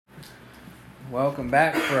Welcome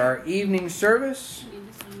back for our evening service.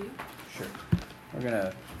 Sure. We're going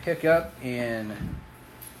to pick up in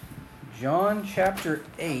John chapter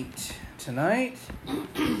 8 tonight.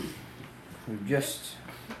 We've just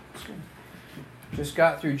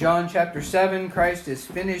got through John chapter 7. Christ has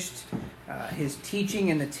finished his teaching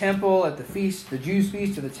in the temple at the feast, the Jews'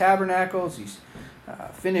 feast of the tabernacles. He's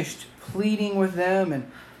finished pleading with them and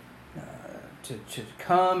to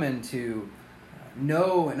come and to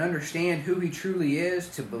know and understand who he truly is,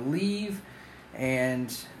 to believe,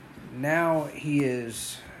 and now he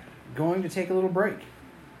is going to take a little break.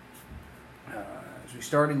 As we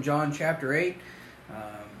start in John chapter 8,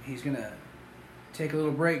 he's going to take a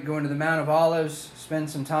little break, go into the Mount of Olives, spend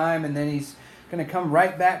some time, and then he's going to come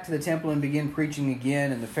right back to the temple and begin preaching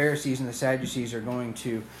again, and the Pharisees and the Sadducees are going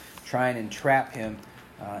to try and entrap him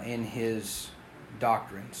in his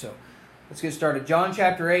doctrine. So let's get started. John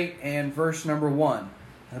chapter 8 and verse number 1.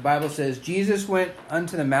 The Bible says, Jesus went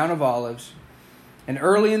unto the Mount of Olives, and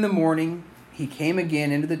early in the morning he came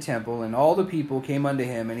again into the temple, and all the people came unto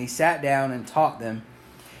him, and he sat down and taught them.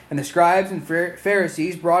 And the scribes and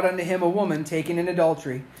Pharisees brought unto him a woman taken in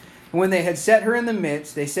adultery. And when they had set her in the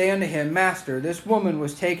midst, they say unto him, Master, this woman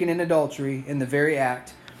was taken in adultery in the very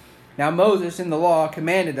act. Now Moses in the law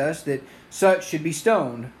commanded us that such should be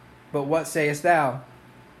stoned. But what sayest thou?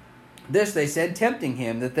 This they said, tempting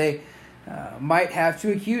him, that they might have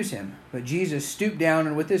to accuse him. But Jesus stooped down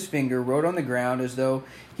and with his finger wrote on the ground as though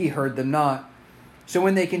he heard them not. So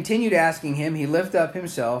when they continued asking him, he lifted up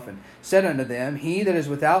himself and said unto them, He that is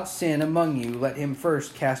without sin among you, let him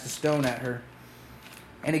first cast a stone at her.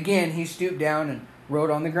 And again he stooped down and wrote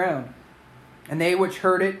on the ground. And they which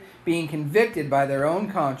heard it, being convicted by their own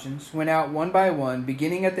conscience, went out one by one,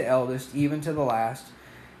 beginning at the eldest, even to the last.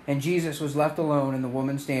 And Jesus was left alone, and the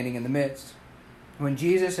woman standing in the midst. When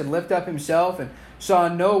Jesus had lifted up himself, and saw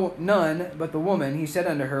none but the woman, he said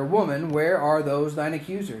unto her, Woman, where are those thine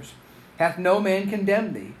accusers? Hath no man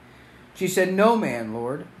condemned thee? She said, No man,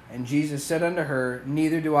 Lord. And Jesus said unto her,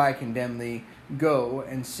 Neither do I condemn thee. Go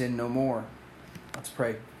and sin no more. Let's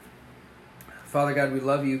pray. Father God, we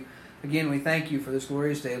love you. Again, we thank you for this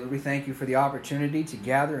glorious day. Lord, we thank you for the opportunity to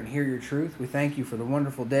gather and hear your truth. We thank you for the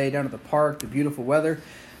wonderful day down at the park, the beautiful weather,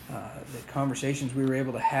 the conversations we were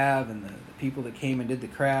able to have, and the people that came and did the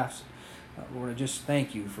crafts. Lord, I just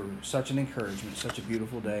thank you for such an encouragement, such a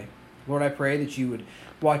beautiful day. Lord, I pray that you would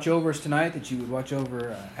watch over us tonight, that you would watch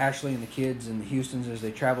over Ashley and the kids and the Houstons as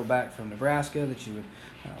they travel back from Nebraska, that you would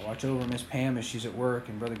watch over Miss Pam as she's at work,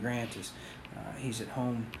 and Brother Grant as he's at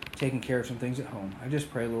home taking care of some things at home. I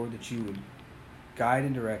just pray, Lord, that you would guide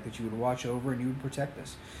and direct, that you would watch over and you would protect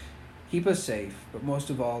us. Keep us safe, but most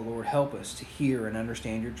of all, Lord, help us to hear and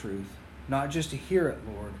understand your truth. Not just to hear it,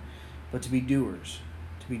 Lord, but to be doers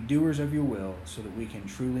of your will, so that we can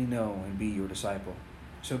truly know and be your disciple.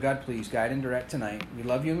 So God, please guide and direct tonight. We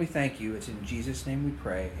love you and we thank you. It's in Jesus' name we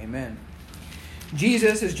pray. Amen.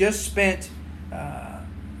 Jesus has just spent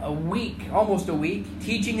almost a week,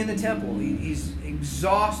 teaching in the temple. He's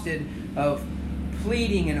exhausted of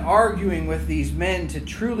pleading and arguing with these men to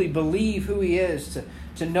truly believe who he is,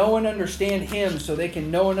 to know and understand him so they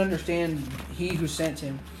can know and understand he who sent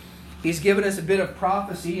him. He's given us a bit of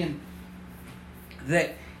prophecy, and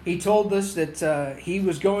that he told us that he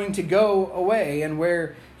was going to go away, and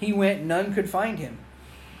where he went, none could find him.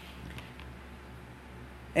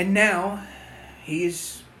 And now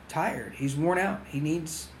he's tired. He's worn out. He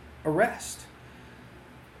needs a rest.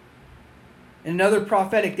 In another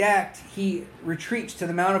prophetic act, he retreats to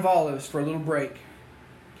the Mount of Olives for a little break.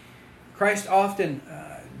 Christ often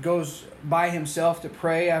goes by himself to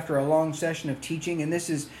pray after a long session of teaching, and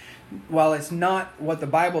this is, while it's not what the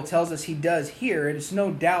Bible tells us he does here, it's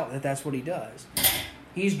no doubt that that's what he does.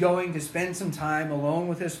 He's going to spend some time alone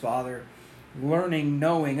with his Father, learning,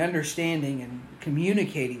 knowing, understanding, and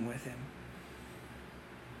communicating with him.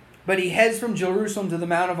 But he heads from Jerusalem to the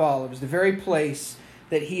Mount of Olives, the very place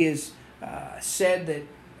that he has said that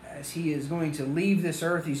as he is going to leave this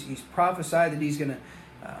earth, he's prophesied that he's going to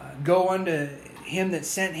go unto him that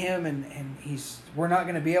sent him, and we're not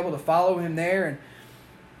going to be able to follow him there.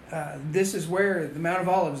 And this is where the Mount of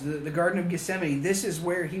Olives, the Garden of Gethsemane, this is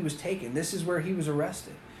where he was taken. This is where he was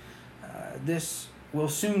arrested. This will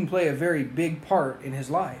soon play a very big part in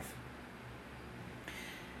his life.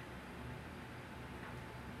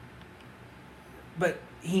 But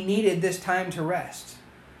he needed this time to rest.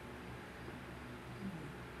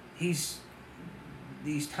 These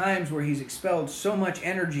times where he's expelled so much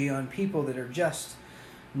energy on people that are just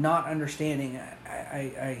not understanding.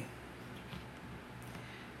 I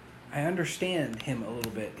understand him a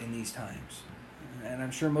little bit in these times. And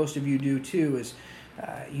I'm sure most of you do too, as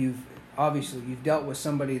you've obviously you've dealt with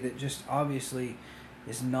somebody that just obviously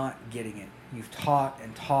is not getting it. You've taught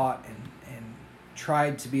and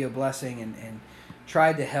tried to be a blessing and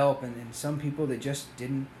tried to help, and some people that just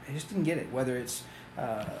didn't get it. Whether it's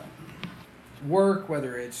work,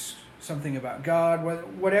 whether it's something about God,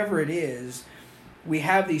 whatever it is, we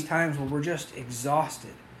have these times where we're just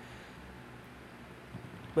exhausted.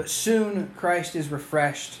 But soon Christ is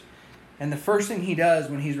refreshed, and the first thing he does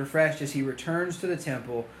when he's refreshed is he returns to the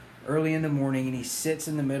temple early in the morning, and he sits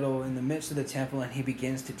in the midst of the temple, and he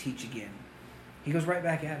begins to teach again. He goes right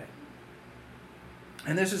back at it.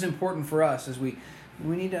 And this is important for us as we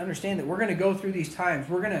need to understand that we're going to go through these times.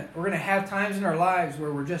 We're going to have times in our lives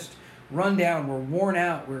where we're just run down, we're worn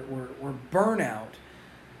out, we're burnout.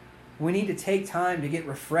 We need to take time to get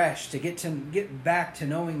refreshed, to get back to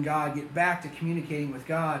knowing God, get back to communicating with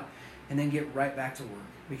God, and then get right back to work.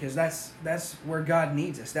 Because that's where God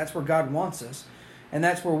needs us. That's where God wants us. And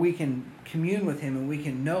that's where we can commune with Him and we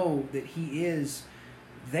can know that He is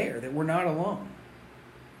there, that we're not alone.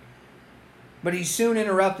 But He's soon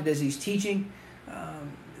interrupted as He's teaching.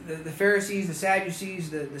 The Pharisees, the Sadducees,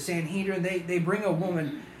 the Sanhedrin, they bring a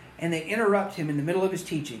woman and they interrupt Him in the middle of His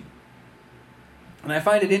teaching. And I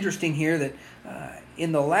find it interesting here that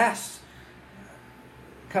in the last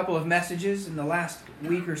couple of messages, in the last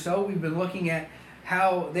week or so, we've been looking at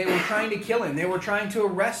how they were trying to kill Him. They were trying to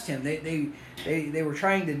arrest Him. They were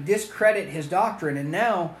trying to discredit His doctrine. And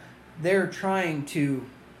now they're trying to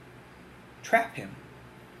trap Him.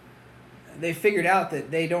 They figured out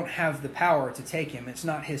that they don't have the power to take Him. It's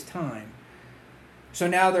not His time. So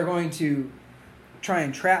now they're going to try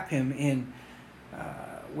and trap Him in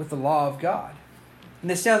with the law of God. And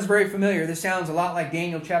this sounds very familiar. This sounds a lot like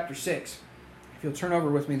Daniel chapter 6. If you'll turn over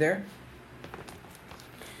with me there.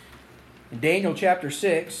 In Daniel chapter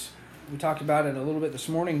 6, we talked about it a little bit this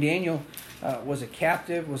morning. Daniel was a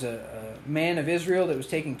captive, was a man of Israel that was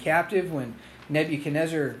taken captive when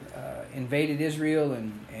Nebuchadnezzar invaded Israel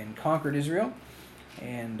and conquered Israel.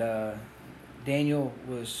 And Daniel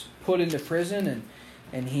was put into prison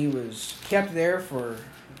and he was kept there for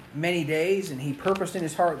many days, and he purposed in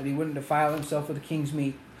his heart that he wouldn't defile himself with the king's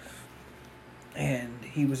meat. And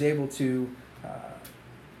he was able to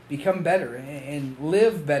become better and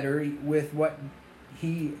live better with what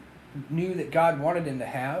he knew that God wanted him to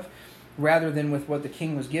have, rather than with what the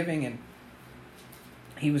king was giving. And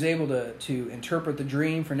he was able to interpret the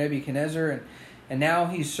dream for Nebuchadnezzar, and now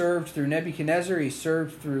he's served through Nebuchadnezzar, he's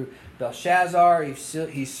served through Belshazzar,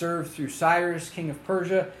 he's served through Cyrus, king of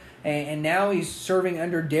Persia, and now he's serving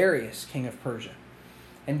under Darius, king of Persia.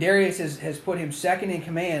 And Darius has put him second in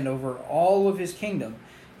command over all of his kingdom,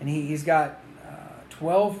 and he's got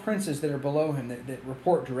 12 princes that are below him that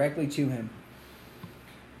report directly to him.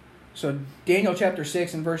 So Daniel chapter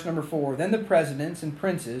 6 and verse number 4, Then the presidents and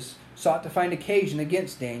princes sought to find occasion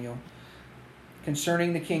against Daniel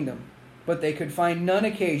concerning the kingdom, but they could find none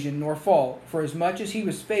occasion nor fault, for as much as he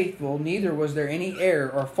was faithful, neither was there any error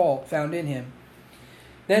or fault found in him.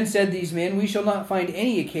 Then said these men, We shall not find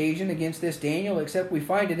any occasion against this Daniel, except we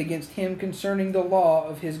find it against him concerning the law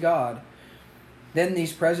of his God. Then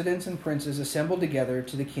these presidents and princes assembled together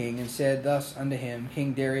to the king and said thus unto him,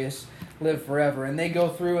 King Darius, live forever. And they go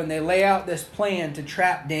through and they lay out this plan to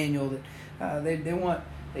trap Daniel. That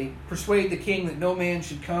they persuade the king that no man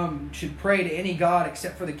should pray to any god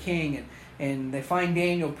except for the king. And they find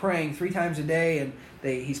Daniel praying 3 times a day, and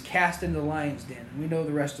he's cast into the lion's den. And we know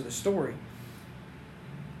the rest of the story.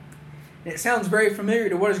 And it sounds very familiar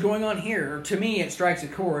to what is going on here. Or to me, it strikes a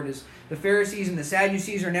chord as the Pharisees and the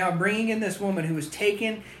Sadducees are now bringing in this woman who was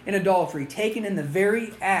taken in adultery, taken in the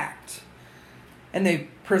very act. And they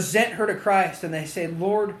present her to Christ and they say,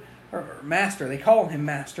 Lord, or Master, they call him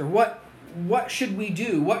Master, what should we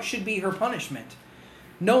do? What should be her punishment?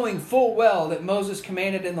 Knowing full well that Moses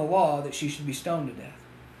commanded in the law that she should be stoned to death.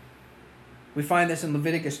 We find this in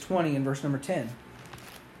Leviticus 20 and verse number 10.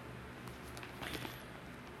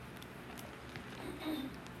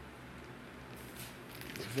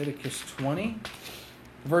 Leviticus 20,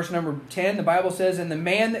 verse number 10, the Bible says, And the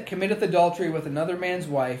man that committeth adultery with another man's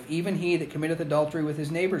wife, even he that committeth adultery with his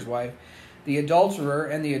neighbor's wife, the adulterer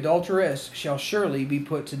and the adulteress shall surely be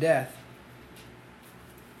put to death.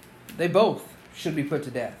 They both should be put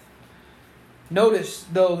to death. Notice,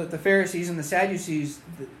 though, that the Pharisees and the Sadducees,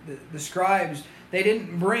 the scribes, they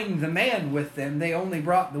didn't bring the man with them, they only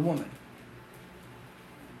brought the woman.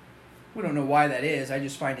 We don't know why that is. I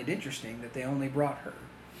just find it interesting that they only brought her.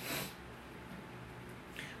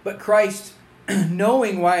 But Christ,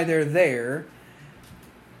 knowing why they're there,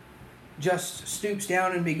 just stoops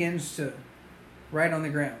down and begins to write on the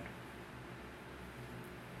ground.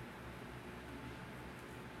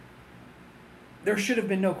 there should have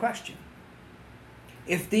been no question.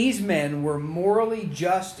 If these men were morally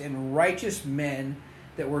just and righteous men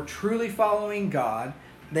that were truly following God,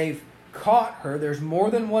 they've caught her, there's more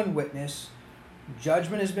than one witness,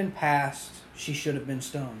 judgment has been passed, she should have been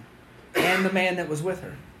stoned. And the man that was with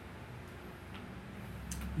her.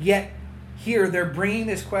 Yet, here they're bringing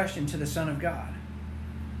this question to the Son of God.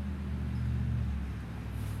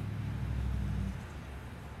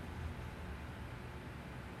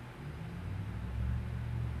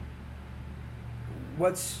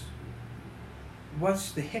 What's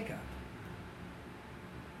the hiccup?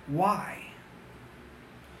 Why?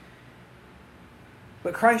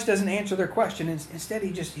 But Christ doesn't answer their question. Instead,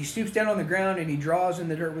 he stoops down on the ground and he draws in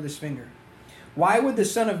the dirt with his finger. Why would the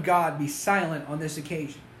Son of God be silent on this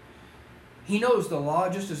occasion? He knows the law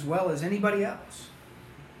just as well as anybody else.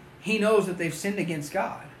 He knows that they've sinned against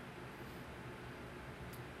God.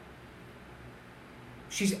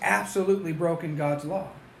 She's absolutely broken God's law.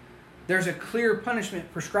 There's a clear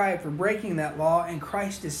punishment prescribed for breaking that law, and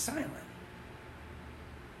Christ is silent.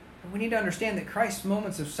 But we need to understand that Christ's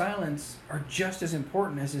moments of silence are just as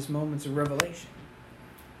important as his moments of revelation.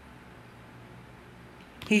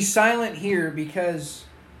 He's silent here because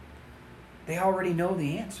they already know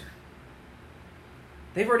the answer.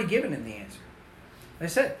 They've already given him the answer. They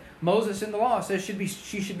said, Moses in the law says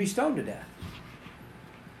she should be stoned to death.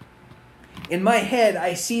 In my head,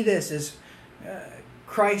 I see this as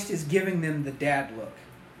Christ is giving them the dad look.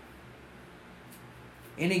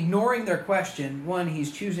 In ignoring their question, one,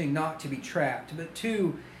 he's choosing not to be trapped. But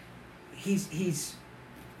two, he's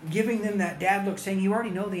giving them that dad look, saying, you already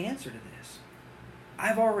know the answer to this.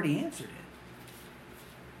 I've already answered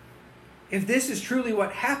it. If this is truly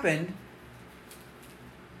what happened,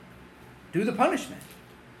 do the punishment.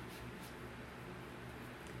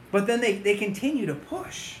 But then they continue to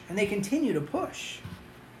push, and they continue to push.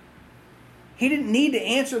 He didn't need to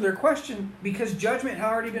answer their question because judgment had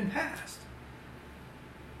already been passed.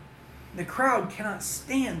 The crowd cannot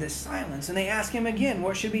stand this silence, and they ask him again,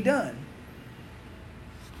 what should be done?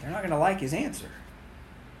 They're not going to like his answer.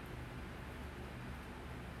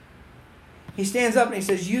 He stands up and he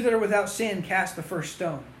says, you that are without sin, cast the first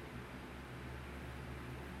stone.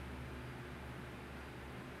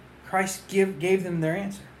 Christ gave them their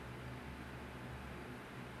answer.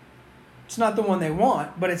 It's not the one they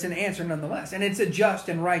want, but it's an answer nonetheless. And it's a just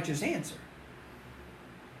and righteous answer.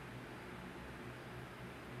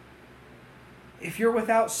 If you're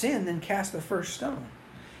without sin, then cast the first stone.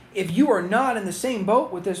 If you are not in the same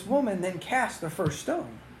boat with this woman, then cast the first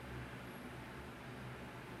stone.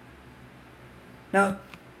 Now,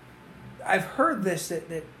 I've heard this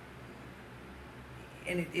that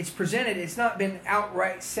and it's presented, it's not been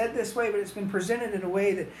outright said this way, but it's been presented in a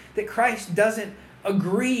way that Christ doesn't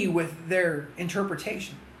agree with their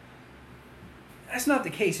interpretation. That's not the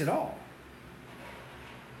case at all.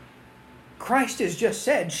 Christ has just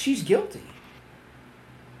said she's guilty.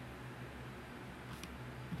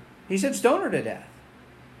 He said stone her to death.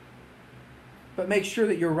 But make sure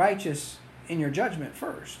that you're righteous in your judgment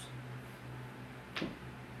first.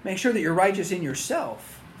 Make sure that you're righteous in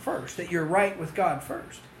yourself first, that you're right with God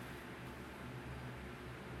first.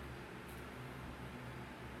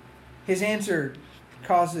 His answer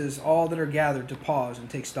causes all that are gathered to pause and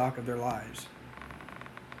take stock of their lives.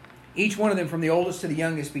 Each one of them, from the oldest to the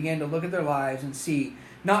youngest, began to look at their lives and see,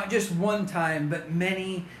 not just one time, but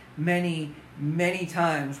many, many, many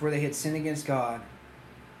times where they had sinned against God.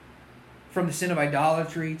 From the sin of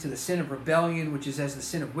idolatry to the sin of rebellion, which is as the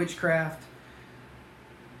sin of witchcraft,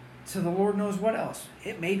 to the Lord knows what else.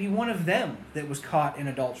 It may be one of them that was caught in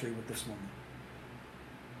adultery with this woman.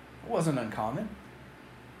 It wasn't uncommon.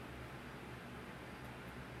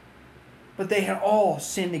 But they had all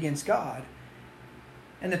sinned against God.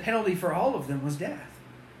 And the penalty for all of them was death.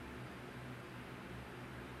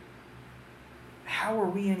 How are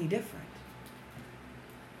we any different?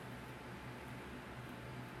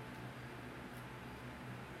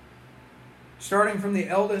 Starting from the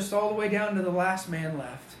eldest all the way down to the last man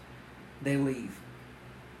left, they leave.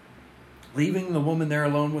 Leaving the woman there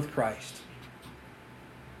alone with Christ.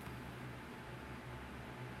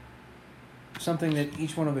 Something that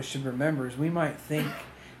each one of us should remember is we might think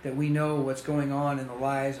that we know what's going on in the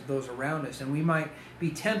lives of those around us, and we might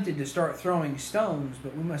be tempted to start throwing stones,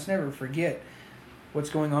 but we must never forget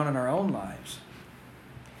what's going on in our own lives.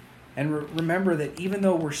 And remember that even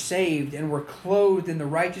though we're saved and we're clothed in the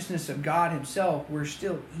righteousness of God himself, we're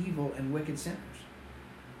still evil and wicked sinners.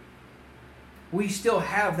 We still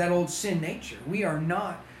have that old sin nature. We are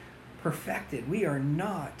not perfected. We are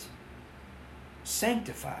not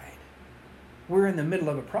sanctified. We're in the middle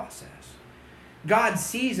of a process. God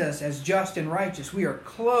sees us as just and righteous. We are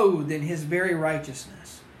clothed in His very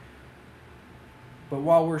righteousness. But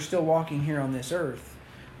while we're still walking here on this earth,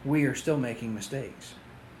 we are still making mistakes.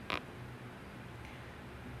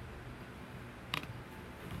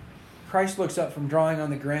 Christ looks up from drawing on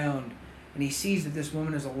the ground, and He sees that this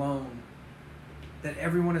woman is alone, that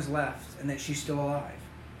everyone is left, and that she's still alive.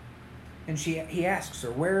 And He asks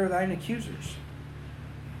her, "Where are thine accusers?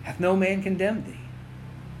 Hath no man condemned thee?"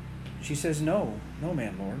 She says, "No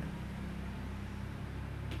man, Lord."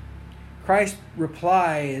 Christ's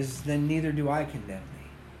reply is, "Then neither do I condemn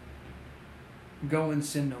thee. Go and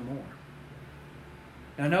sin no more."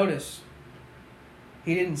 Now notice,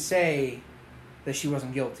 He didn't say that she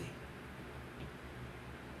wasn't guilty.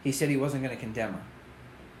 He said He wasn't going to condemn her.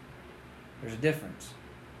 There's a difference.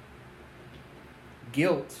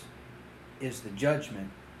 Guilt is the judgment.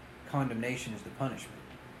 Condemnation is the punishment.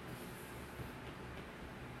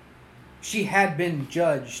 She had been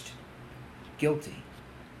judged guilty.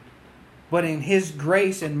 But in His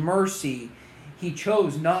grace and mercy, He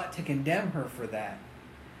chose not to condemn her for that.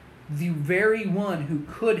 The very one who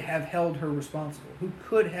could have held her responsible, who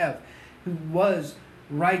was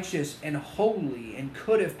righteous and holy and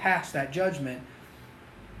could have passed that judgment,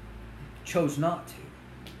 chose not to.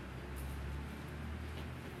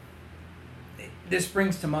 This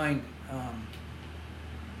brings to mind,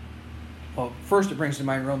 first it brings to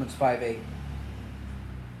mind Romans 5:8,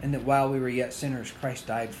 and that while we were yet sinners, Christ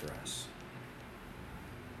died for us.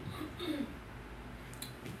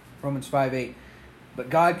 Romans 5:8, but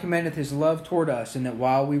God commendeth His love toward us, in that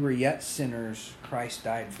while we were yet sinners, Christ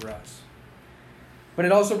died for us. But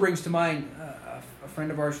it also brings to mind a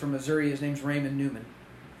friend of ours from Missouri. His name's Raymond Newman.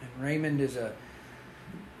 And Raymond is a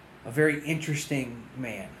very interesting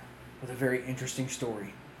man with a very interesting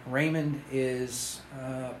story. Raymond is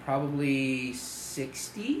probably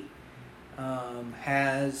 60,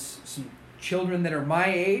 has some children that are my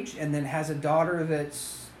age, and then has a daughter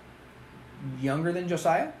that's younger than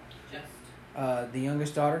Josiah. The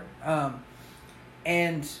youngest daughter.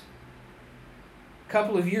 And a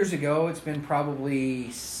couple of years ago, it's been probably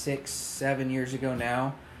 6-7 years ago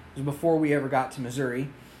now, it was before we ever got to Missouri,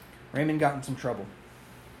 Raymond got in some trouble.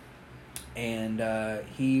 And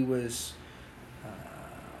he was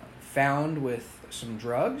found with some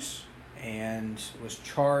drugs and was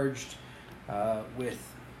charged with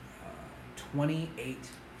 28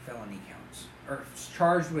 felony counts. Or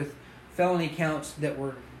charged with felony counts that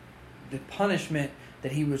were, the punishment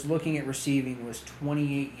that he was looking at receiving was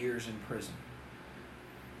 28 years in prison.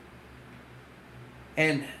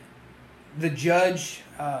 And the judge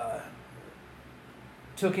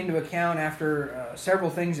took into account, after several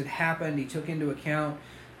things had happened, he took into account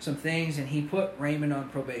some things, and he put Raymond on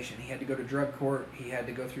probation. He had to go to drug court. He had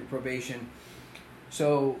to go through probation.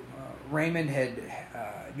 So Raymond had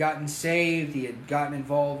gotten saved. He had gotten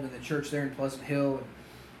involved in the church there in Pleasant Hill. And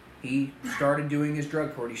he started doing his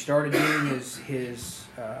drug court. He started doing his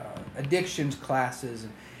addictions classes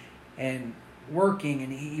and working.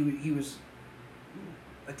 And he was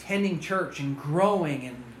attending church and growing.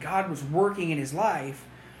 And God was working in his life.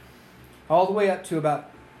 All the way up to about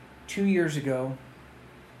 2 years ago,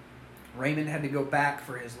 Raymond had to go back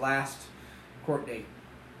for his last court date.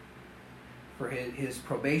 For his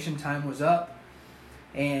probation time was up,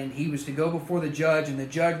 and he was to go before the judge, and the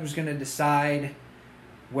judge was going to decide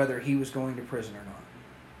whether he was going to prison or not.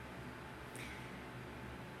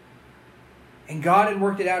 And God had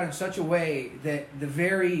worked it out in such a way that the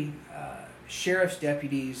very sheriff's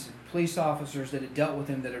deputies, police officers that had dealt with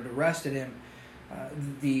him, that had arrested him,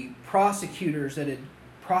 the prosecutors that had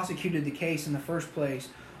prosecuted the case in the first place,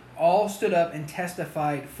 all stood up and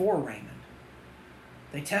testified for Raymond.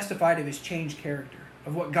 They testified of his changed character,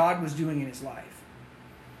 of what God was doing in his life.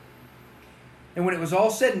 And when it was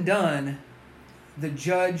all said and done, the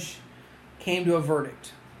judge came to a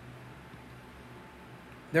verdict.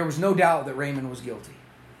 There was no doubt that Raymond was guilty.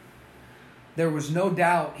 There was no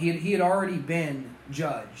doubt. He had already been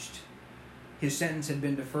judged. His sentence had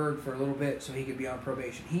been deferred for a little bit so he could be on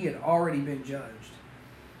probation. He had already been judged.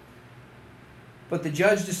 But the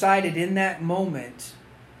judge decided in that moment,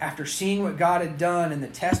 after seeing what God had done and the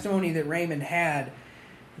testimony that Raymond had,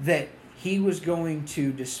 that he was going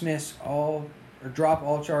to dismiss all, or drop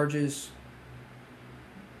all charges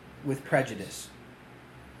with prejudice.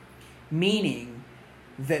 Meaning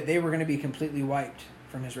that they were going to be completely wiped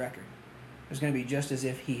from his record. It was going to be just as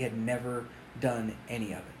if he had never done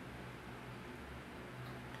any of it.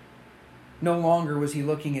 No longer was he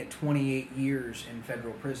looking at 28 years in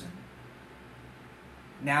federal prison.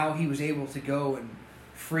 Now he was able to go and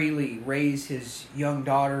freely raise his young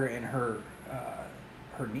daughter and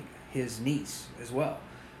his niece as well,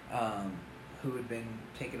 who had been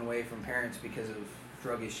taken away from parents because of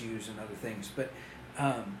drug issues and other things. But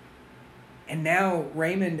and now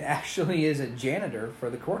Raymond actually is a janitor for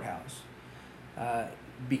the courthouse.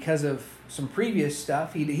 Because of some previous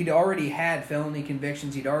stuff, he'd already had felony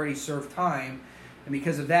convictions, he'd already served time, and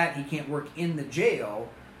because of that, he can't work in the jail,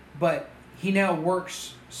 but he now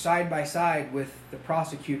works side by side with the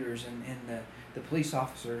prosecutors and the police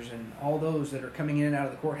officers and all those that are coming in and out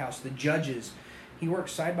of the courthouse, the judges. He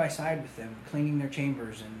works side by side with them, cleaning their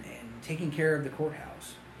chambers and taking care of the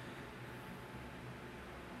courthouse.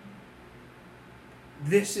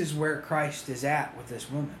 This is where Christ is at with this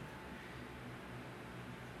woman.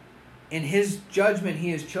 In his judgment, he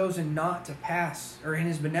has chosen not to pass, or in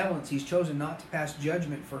his benevolence, he's chosen not to pass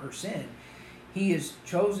judgment for her sin. He has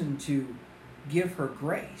chosen to give her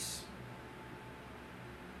grace.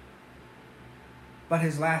 But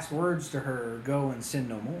his last words to her are, "Go and sin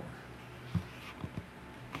no more."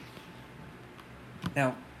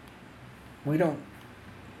 Now, we don't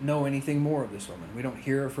know anything more of this woman. We don't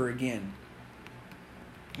hear of her again.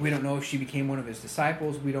 We don't know if she became one of his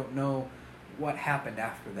disciples. We don't know what happened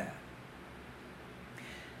after that.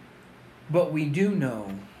 But we do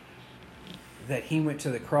know that he went to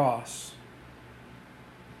the cross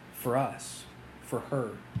for us, for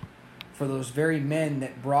her, for those very men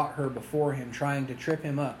that brought her before him, trying to trip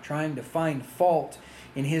him up, trying to find fault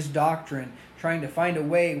in his doctrine, trying to find a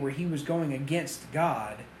way where he was going against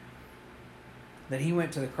God, that he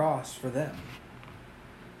went to the cross for them.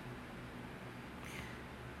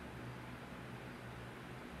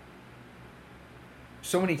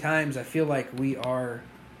 So many times I feel like we are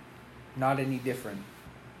not any different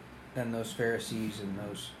than those Pharisees and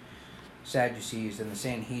those Sadducees and the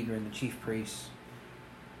Sanhedrin, the chief priests,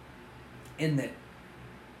 in that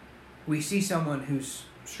we see someone who's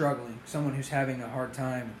struggling, someone who's having a hard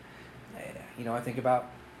time. I think about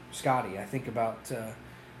Scotty. I think about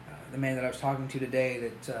the man that I was talking to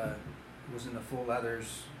today that was in the full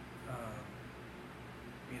leathers,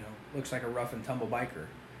 looks like a rough and tumble biker.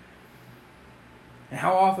 And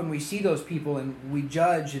how often we see those people and we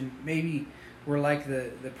judge, and maybe we're like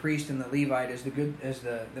the priest and the Levite as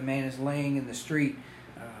the man is laying in the street,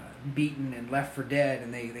 beaten and left for dead,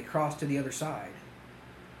 and they cross to the other side.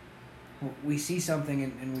 We see something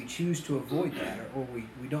and we choose to avoid that, or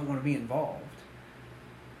we don't want to be involved,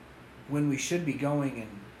 when we should be going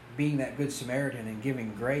and being that good Samaritan and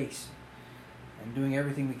giving grace and doing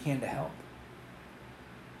everything we can to help.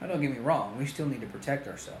 Now, don't get me wrong, we still need to protect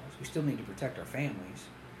ourselves. We still need to protect our families.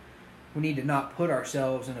 We need to not put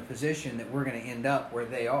ourselves in a position that we're going to end up where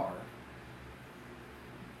they are.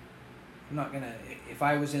 I'm not going to, if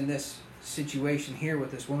I was in this situation here with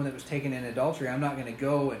this woman that was taken in adultery, I'm not going to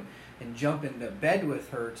go and jump into bed with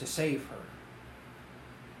her to save her.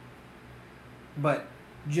 But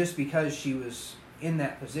just because she was in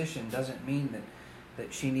that position doesn't mean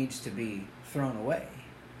that she needs to be thrown away.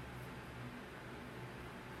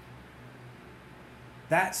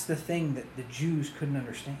 That's the thing that the Jews couldn't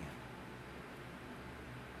understand.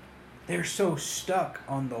 They're so stuck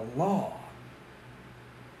on the law.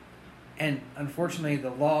 And unfortunately,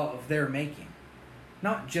 the law of their making.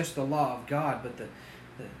 Not just the law of God, but the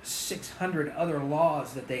 600 other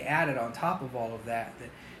laws that they added on top of all of that.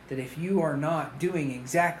 That if you are not doing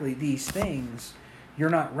exactly these things, you're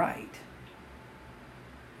not right.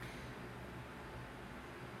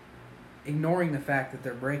 Ignoring the fact that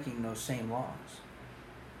they're breaking those same laws.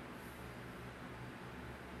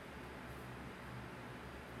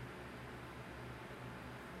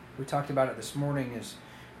 We talked about it this morning as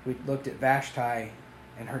we looked at Vashti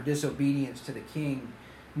and her disobedience to the king,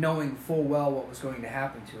 knowing full well what was going to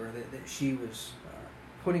happen to her, that she was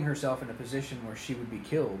putting herself in a position where she would be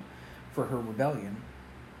killed for her rebellion,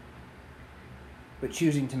 but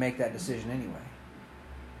choosing to make that decision anyway.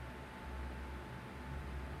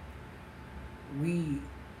 We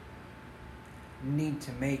need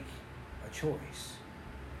to make a choice.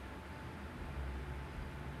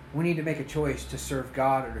 We need to make a choice to serve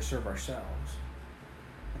God or to serve ourselves.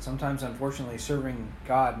 And sometimes, unfortunately, serving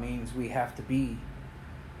God means we have to be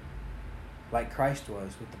like Christ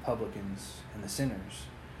was with the publicans and the sinners,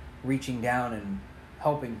 reaching down and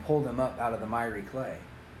helping pull them up out of the miry clay.